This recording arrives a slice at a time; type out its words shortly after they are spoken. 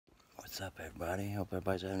What's up, everybody? Hope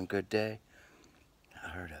everybody's having a good day. I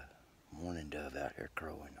heard a mourning dove out here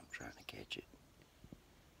crowing. I'm trying to catch it.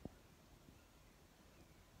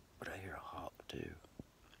 But I hear a hawk, too.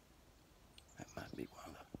 That might be one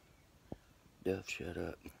of the doves. Shut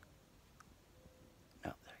up.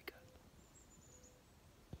 Oh, there you go.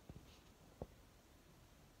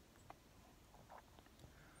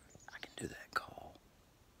 I can do that call.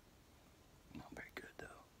 Not very good, though.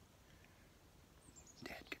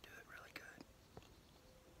 Dad could do it really good.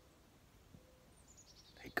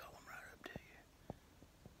 He'd call him right up to you.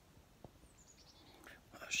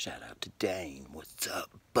 Shout out to Dane. What's up,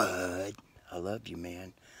 bud? I love you,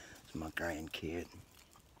 man. It's my grandkid.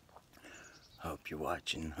 Hope you're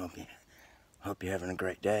watching. Hope you're having a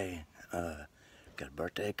great day. Got a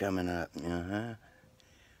birthday coming up.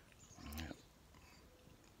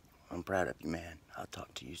 I'm proud of you, man. I'll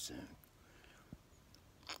talk to you soon.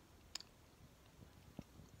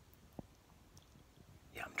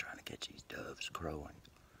 Yeah, I'm trying to catch these doves crowing.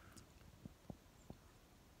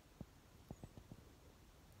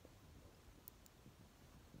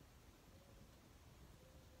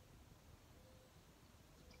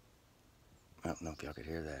 I don't know if y'all could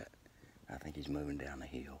hear that. I think he's moving down the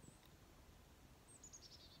hill.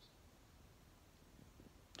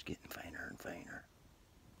 It's getting fainter and fainter.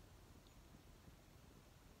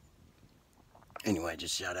 Anyway,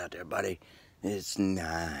 just shout out to everybody. It's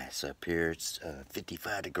nice up here. It's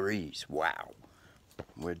 55 degrees. Wow.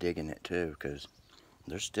 We're digging it too, because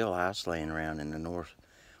there's still ice laying around in the north,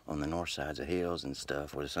 on the north sides of hills and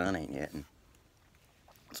stuff where the sun ain't hitting.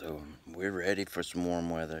 So we're ready for some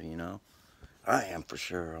warm weather, you know. I am for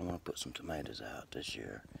sure. I want to put some tomatoes out this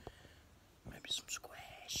year. Maybe some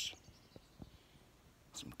squash.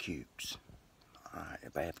 Some cubes. Alright,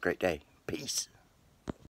 everybody have a great day. Peace.